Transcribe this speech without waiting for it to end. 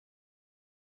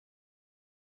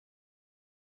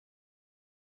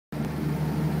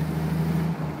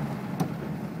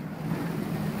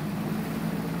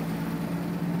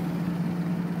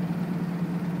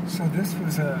So this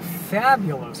was a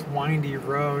fabulous windy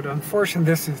road. Unfortunately,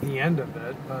 this is the end of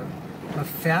it, but a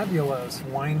fabulous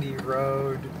windy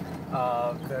road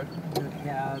that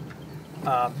had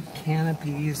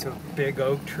canopies of big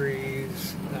oak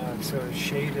trees, so it's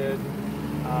shaded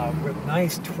with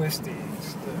nice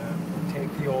twisties to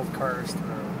take the old cars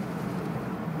through.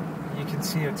 You can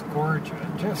see it's gorgeous,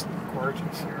 just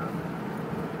gorgeous here.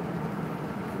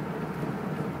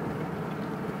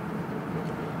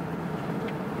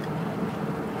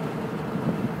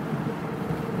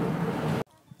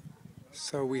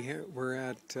 So we're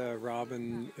at Rob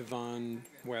and Yvonne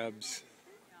Webb's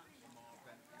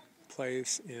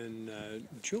place in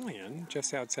Julian,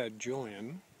 just outside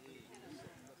Julian.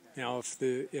 Now,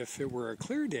 if it were a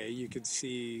clear day, you could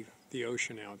see the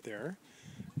ocean out there.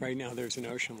 Right now, there's an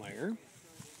ocean layer.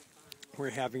 We're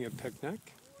having a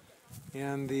picnic,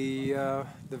 and the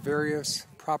various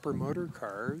proper motor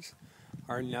cars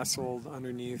are nestled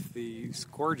underneath these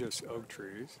gorgeous oak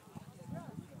trees.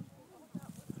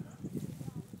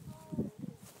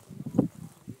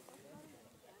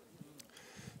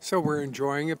 So we're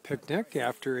enjoying a picnic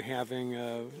after having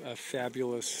a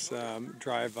fabulous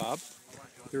drive up.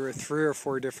 There are 3 or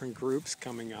 4 different groups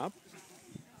coming up,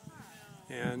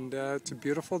 and it's a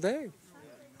beautiful day.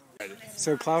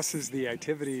 So Klaus is the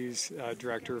activities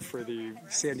director for the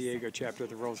San Diego chapter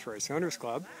of the Rolls-Royce Owners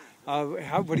Club.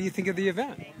 What do you think of the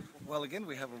event? Well, again,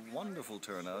 we have a wonderful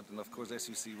turnout, and of course, as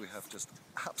you see, we have just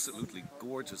absolutely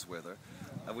gorgeous weather.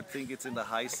 I would think it's in the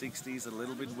high 60s, a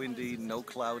little bit windy, no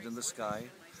cloud in the sky.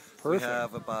 Perfect. We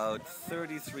have about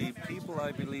 33 people,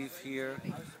 I believe, here.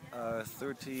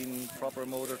 13 proper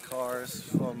motor cars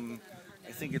from,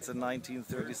 I think it's a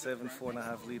 1937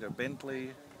 4.5-liter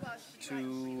Bentley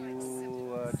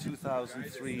to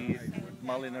 2003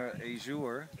 Mulliner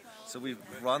Azure. So we've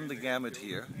run the gamut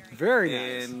here. Very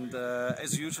nice. And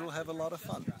as usual, have a lot of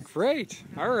fun. Great.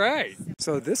 All right.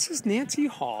 So this is Nancy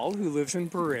Hall, who lives in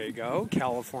Borrego,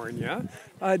 California.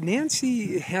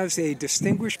 Nancy has a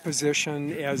distinguished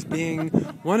position as being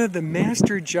one of the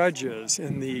master judges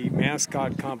in the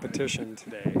Mascot competition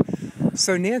today.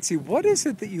 So Nancy, what is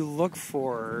it that you look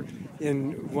for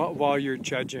while you're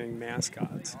judging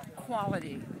mascots?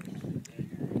 Quality.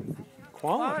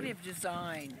 Quality of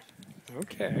design.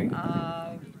 Okay.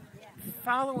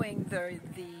 Following the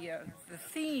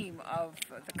theme of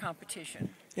the competition.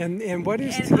 And what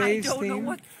is today's theme? I don't know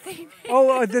what the theme is.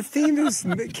 Oh, the theme is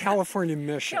California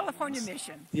Mission. California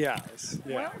Mission. Yes.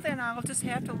 Yeah. Well, then I'll just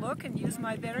have to look and use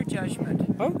my better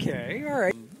judgment. Okay, all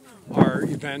right. Our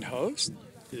event host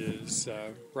is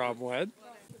Rob Webb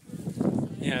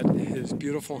at his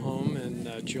beautiful home in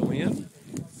Julian.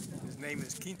 His name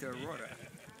is Quinta Aurora,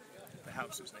 the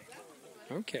house's name.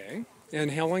 Okay. And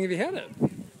how long have you had it?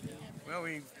 Well,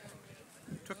 we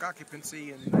took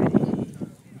occupancy in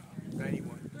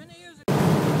 91.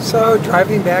 So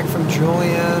driving back from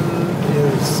Julian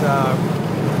is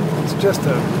it's just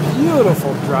a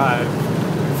beautiful drive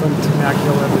from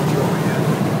Temecula to Julian.